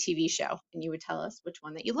reality TV show, and you would tell us which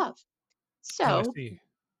one that you love. Oh, I So see.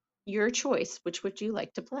 your choice. Which would you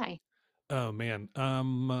like to play? Oh, man.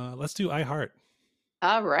 Let's do I Heart.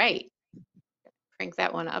 All right, crank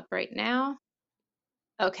that one up right now.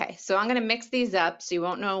 Okay, so I'm going to mix these up so you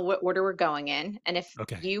won't know what order we're going in. And if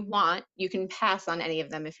Okay. you want, you can pass on any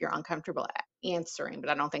of them if you're uncomfortable answering, but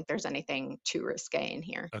I don't think there's anything too risque in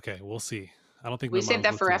here. Okay, we'll see. I don't think my We saved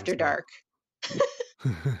mom's that for listening, after so dark.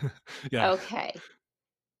 yeah. Okay,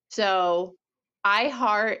 so I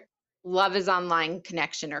Heart, Love Is Online,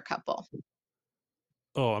 Connection, or Couple.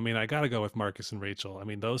 Oh, I mean, I gotta go with Marcus and Rachel. I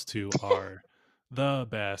mean, those two are the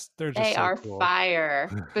best. They're just They so are cool.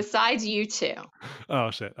 fire. Besides you two.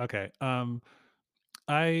 Oh shit. Okay.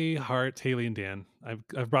 I heart Haley and Dan.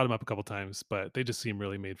 I've brought them up a couple times, but they just seem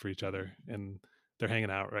really made for each other, and they're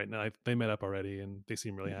hanging out right now. They met up already, and they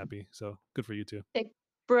seem really happy. So good for you two. Big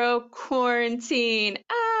bro quarantine.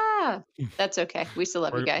 Ah, that's okay. We still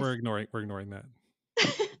love you guys. We're ignoring that.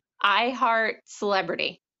 I Heart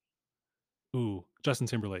Celebrity. Ooh, Justin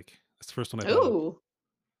Timberlake. It's the first one I thought of. Ooh.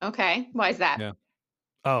 Okay. Why is that? Yeah.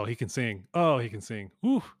 Oh, he can sing. Oh, he can sing.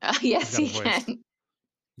 Ooh, he's Yes, got a he voice. can.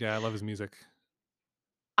 Yeah, I love his music.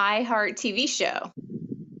 I Heart TV show.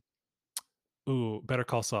 Ooh, Better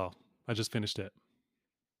Call Saul. I just finished it.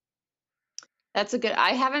 That's a good.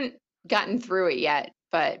 I haven't gotten through it yet,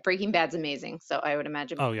 but Breaking Bad's amazing, so I would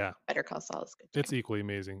imagine Oh yeah, Better Call Saul is good it's too. equally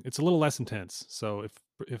amazing. It's a little less intense. So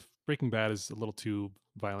if Breaking Bad is a little too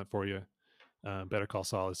violent for you, Better Call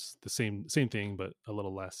Saul is the same thing, but a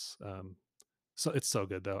little less. So it's so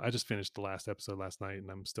good though. I just finished the last episode last night, and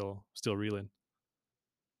I'm still reeling.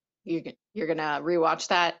 You're gonna rewatch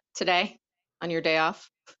that today on your day off.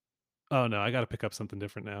 Oh no, I got to pick up something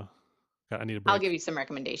different now. I need a I'll give break. you some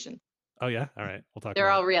recommendations. Oh yeah, all right, we'll talk They're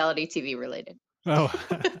about all it. reality TV related. Oh,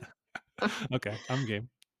 okay, I'm game.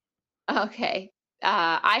 Okay.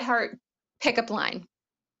 I Heart Pickup Line.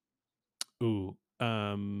 Ooh,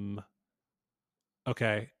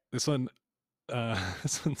 okay. This one,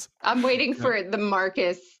 this one's I'm waiting uh, for the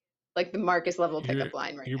Marcus level you're pickup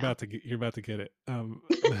line right you're now. about to get it.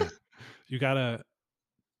 You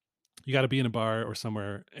gotta be in a bar or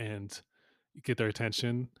somewhere and you get their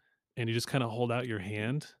attention, and you just kind of hold out your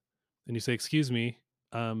hand and you say, "Excuse me,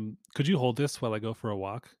 could you hold this while I go for a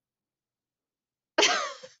walk?"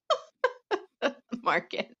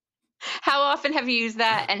 Marcus. How often have you used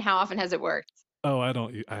that and how often has it worked? Oh, I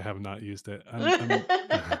don't. I have not used it. I'm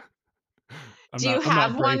Do you I'm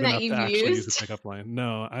have not brave one that enough to you've actually use a used? pickup line.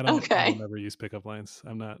 No, I don't Okay. ever use pickup lines.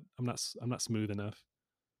 I'm not smooth enough.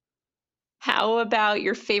 How about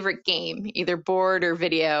your favorite game, either board or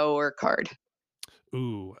video or card?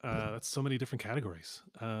 Ooh, that's so many different categories.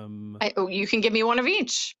 You can give me one of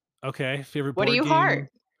each. Okay, favorite What do board you heart?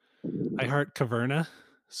 game. I heart Caverna.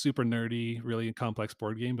 Super nerdy, really complex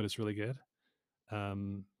board game, but it's really good.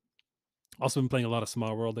 Um, Also been playing a lot of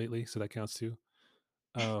Small World lately, so that counts too.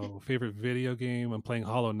 Oh, favorite video game. I'm playing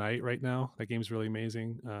Hollow Knight right now. That game's really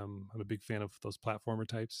amazing. I'm a big fan of those platformer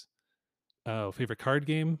types. Oh, favorite card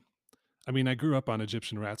game. I mean, I grew up on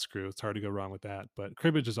Egyptian Rat Screw. It's hard to go wrong with that. But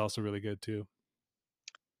Cribbage is also really good too.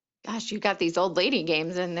 Gosh, you got these old lady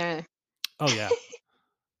games in there. Oh yeah,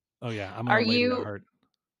 oh yeah. I'm an Are old lady at you heart.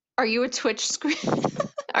 are you a Twitch scream?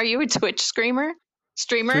 Are you a Twitch screamer? Twitch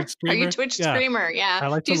Streamer? Are you streamer. Twitch Yeah, screamer? Yeah. I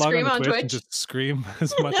like Do to you log on scream to on Twitch and Twitch? just scream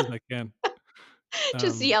as much as I can.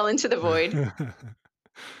 Just Um, yell into the void.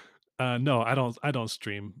 no, I don't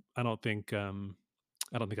stream. I don't think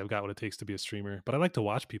I've got what it takes to be a streamer. But I like to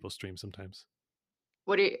watch people stream sometimes.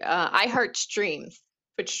 What do you, I heart streams,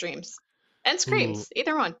 Twitch streams, and Ooh, screams,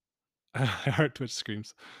 either one. I heart Twitch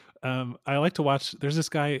screams. I like to watch. There's this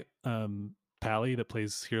guy, Pally, that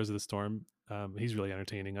plays Heroes of the Storm. He's really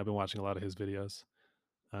entertaining. I've been watching a lot of his videos.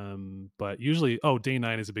 But usually, oh, Day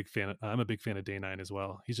Nine is a big fan. I'm a big fan of Day Nine as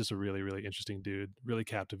well. He's just a really, really interesting dude. Really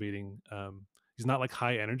captivating. He's not like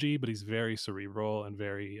high energy, but he's very cerebral and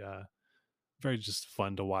very just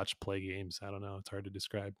fun to watch play games. I don't know. It's hard to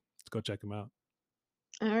describe. Let's go check him out.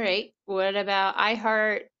 All right. What about I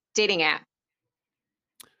heart dating app?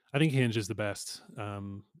 I think Hinge is the best.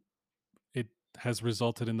 It has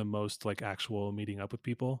resulted in the most like actual meeting up with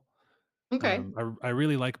people. Okay. I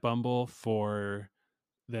really like Bumble for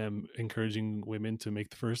them encouraging women to make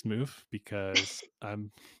the first move because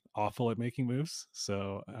I'm awful at making moves.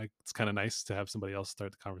 So it's kind of nice to have somebody else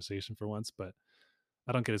start the conversation for once, but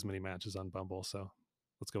I don't get as many matches on Bumble. So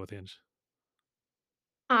let's go with Hinge.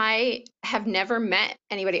 I have never met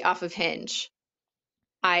anybody off of Hinge.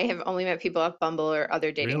 I have only met people off Bumble or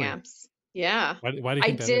other dating Really? apps. Yeah. Why do you I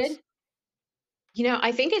think that is? did.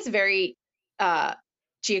 I think it's very uh,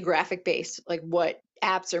 geographic based, like what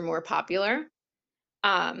apps are more popular.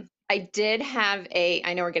 I did have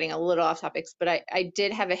I know we're getting a little off topics, but I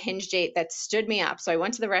did have a Hinge date that stood me up. So I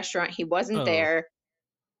went to the restaurant, he wasn't Oh, there.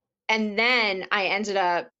 And then I ended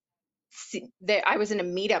up, I was in a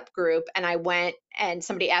meetup group and I went and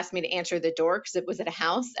somebody asked me to answer the door because it was at a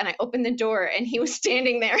house. And I opened the door and he was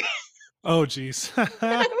standing there. oh, geez. I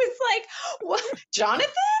was like, what, Jonathan?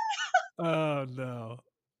 Oh no.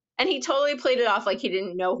 And he totally played it off like he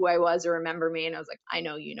didn't know who I was or remember me. And I was like, I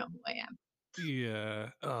know you know who I am. Yeah.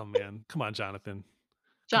 Oh man. Come on, Jonathan.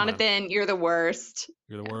 Come on. Jonathan, you're the worst.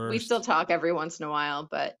 You're the We still worst. talk every once in a while,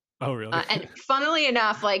 but Oh really? and funnily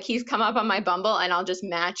enough, like he's come up on my Bumble and I'll just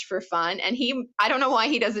match for fun. And I don't know why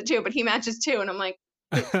he does it too, but he matches too. And I'm like,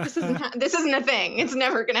 this isn't a thing. It's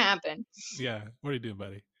never going to happen. Yeah. What are you doing,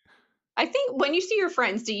 buddy? I think when you see your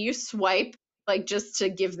friends, do you swipe like just to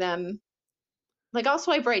give them, like I'll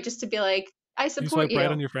swipe right just to be like, I You support swipe right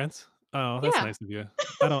on you. your friends? Oh, that's Yeah. nice of you.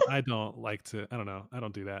 I don't like to. I don't know. I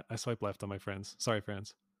don't do that. I swipe left on my friends. Sorry,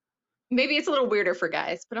 friends. Maybe it's a little weirder for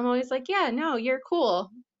guys, but I'm always like, yeah, no, you're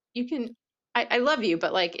cool. You can, I love you,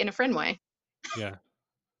 but like in a friend way. Yeah.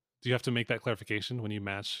 Do you have to make that clarification when you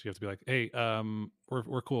match? You have to be like, "Hey,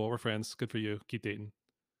 we're cool. We're friends. Good for you. Keep dating."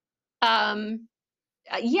 Um,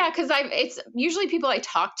 yeah, because it's usually people I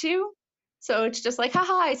talk to. So it's just like,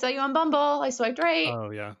 haha, I saw you on Bumble. I swiped right. Oh,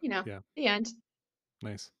 yeah. You know, Yeah. the end.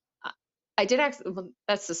 Nice. Uh, I did well,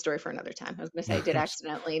 that's the story for another time. I was going to say I did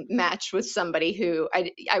accidentally match with somebody who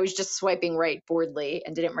I was just swiping right boredly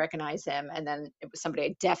and didn't recognize him, and then it was somebody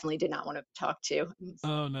I definitely did not want to talk to. And it was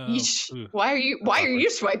like, Oh, no. "Yeesh, Ooh, that's why are awkward. you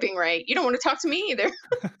swiping right? You don't want to talk to me either."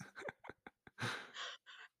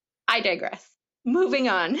 I digress. Moving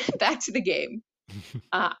on, back to the game.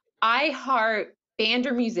 Uh, I heart band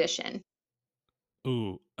or musician.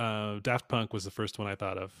 Ooh, Daft Punk was the first one I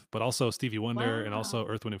thought of, but also Stevie Wonder and also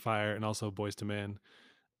Wow. Earth, Wind& and Fire and also Boys to Men.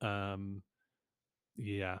 Um,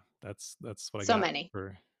 yeah, that's what I So got many.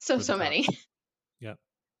 for the So many. tops. Yeah.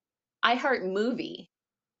 I heart movie.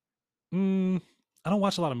 Mm, I don't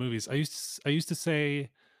watch a lot of movies. I used to say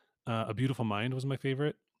A Beautiful Mind was my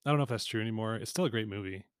favorite. I don't know if that's true anymore. It's still a great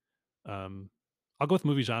movie. Um, I'll go with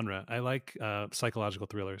movie genre. I like psychological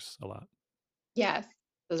thrillers a lot. Yes,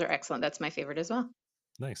 those are excellent. That's my favorite as well.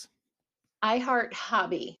 Nice. I heart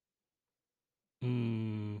hobby.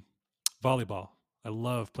 Mm, volleyball. I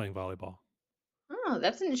love playing volleyball. Oh,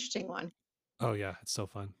 that's an interesting one. Oh yeah, it's so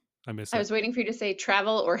fun. I miss I it. was waiting for you to say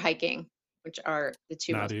travel or hiking, which are the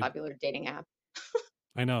two Nah, most dude. popular dating apps.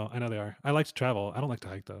 I know they are. I like to travel. I don't like to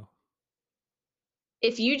hike though.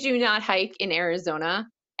 If you do not hike in Arizona,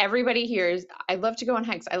 everybody hears, I love to go on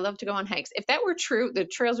hikes. I love to go on hikes. If that were true, the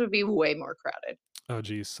trails would be way more crowded. Oh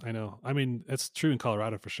geez, I know. I mean, it's true in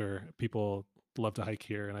Colorado for sure. People love to hike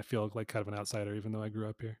here, and I feel like kind of an outsider, even though I grew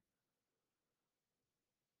up here.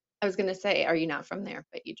 I was going to say, are you not from there?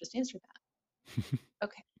 But you just answered that.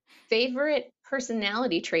 Okay. Favorite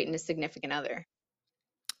personality trait in a significant other?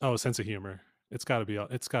 Oh, sense of humor. It's got to be.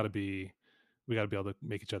 It's got to be. We got to be able to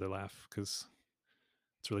make each other laugh because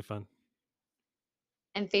it's really fun.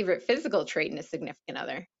 And favorite physical trait in a significant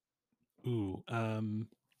other? Ooh, I Be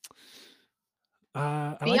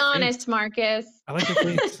like face. honest, Marcus. I like their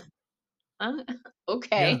face. Uh, Yeah.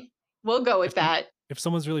 okay. We'll go If with some that. if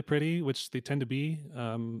someone's really pretty, which they tend to be,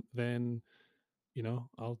 then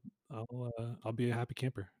I'll be a happy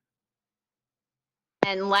camper.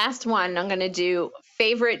 And last one, I'm going to do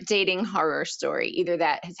favorite dating horror story, either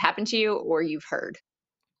that has happened to you or you've heard.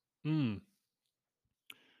 Mm.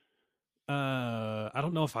 I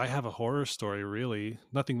don't know if I have a horror story really.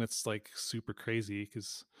 Nothing that's like super crazy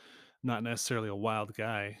because not necessarily a wild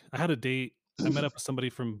guy. I had a date. I met up with somebody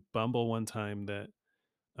from Bumble one time that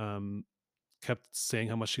um kept saying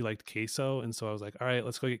how much she liked queso, and so I was like, "All right,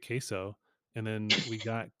 let's go get queso." And then we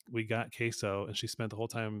got queso, and she spent the whole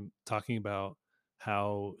time talking about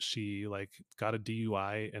how she like got a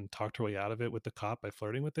DUI and talked her way out of it with the cop by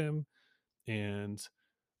flirting with him, and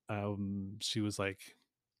she was like,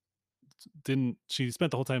 didn't she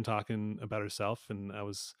spent the whole time talking about herself, and I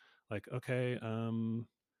was like, okay,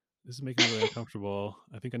 this is making me really uncomfortable.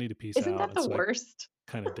 I think I need to peace Isn't out, that and the so I worst?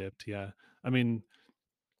 kind of dipped. Yeah, I mean,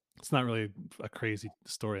 it's not really a crazy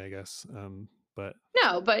story, I guess, but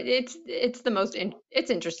No, but it's the most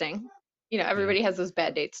it's interesting. You know, yeah, everybody has those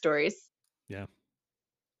bad date stories. yeah.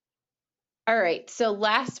 All right. So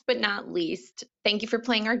last but not least, thank you for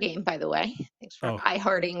playing our game, by the way. Thanks for Oh,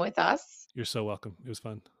 iHearting with us. you're so welcome. It was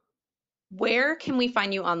fun. Where can we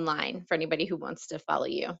find you online for anybody who wants to follow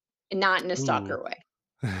you? And not in a Ooh. stalker way.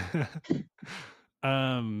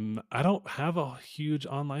 I don't have a huge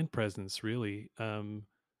online presence really.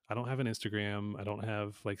 I don't have an Instagram. I don't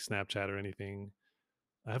have like Snapchat or anything.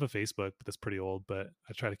 I have a Facebook, but that's pretty old, but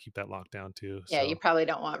I try to keep that locked down too. Yeah, you So probably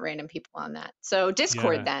don't want random people on that. So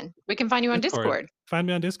Discord yeah, then. We can find you on Discord. Discord. Find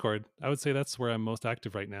me on Discord. I would say that's where I'm most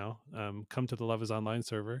active right now. Come to the Love is Online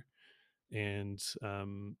server and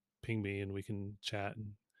ping me and we can chat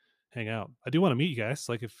and hang out. I do want to meet you guys.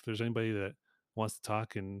 Like if there's anybody that wants to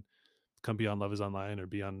talk and come be on Love is Online or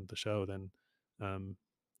be on the show, then um,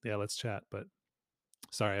 yeah, let's chat. But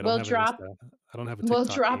sorry, I don't We'll have an drop Insta. I don't have a we'll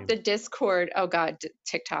TikTok drop game. the Discord. Oh God,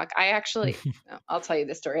 TikTok. I actually no, I'll tell you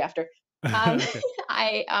the story after. Um,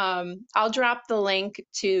 Okay, I'll drop the link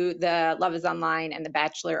to the Love is Online and the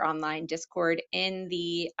Bachelor Online Discord in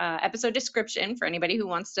the episode description for anybody who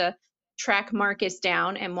wants to track Marcus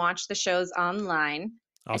down and watch the shows online.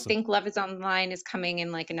 I awesome. think Love is Online is coming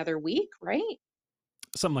in like another week, right?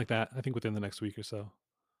 Something like that. I think within the next week or so.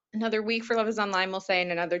 Another week for Love is Online, we'll say,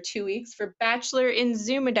 in another 2 weeks for Bachelor in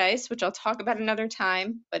Zoomadice, which I'll talk about another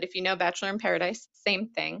time. But if you know Bachelor in Paradise, same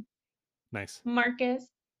thing. Nice. Marcus,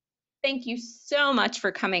 thank you so much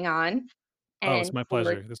for coming on. Oh, it's and my for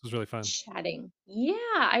pleasure. This was really fun. chatting. Yeah,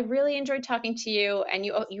 I really enjoyed talking to you, and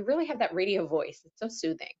you really have that radio voice. It's so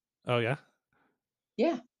soothing. Oh, yeah?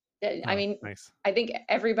 Yeah. I Oh, mean, nice. I think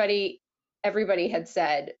everybody had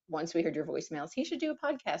said once we heard your voicemails, he should do a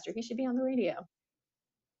podcast or he should be on the radio.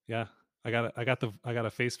 Yeah. I got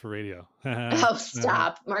a face for radio. Oh,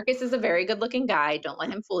 stop. Marcus is a very good-looking guy. Don't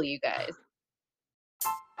let him fool you guys.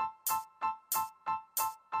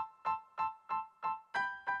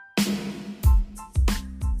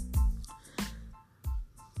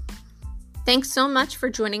 Thanks so much for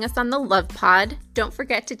joining us on the Love Pod. Don't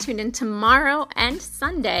forget to tune in tomorrow and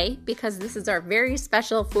Sunday because this is our very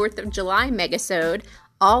special 4th of July Megasode,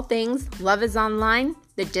 all things Love is Online,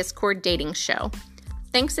 the Discord dating show.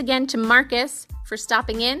 Thanks again to Marcus for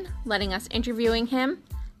stopping in, letting us interviewing him,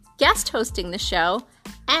 guest hosting the show,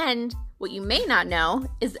 and what you may not know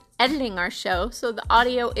is editing our show so the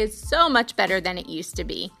audio is so much better than it used to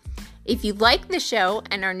be. If you like the show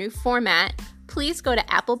and our new format, please go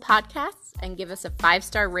to Apple Podcasts and give us a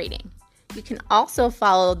 5-star rating. You can also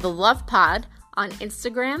follow the Love Pod on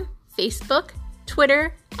Instagram, Facebook,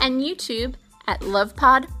 Twitter, and YouTube at Love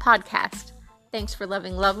Pod Podcast. Thanks for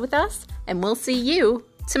loving love with us, and we'll see you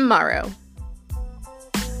tomorrow.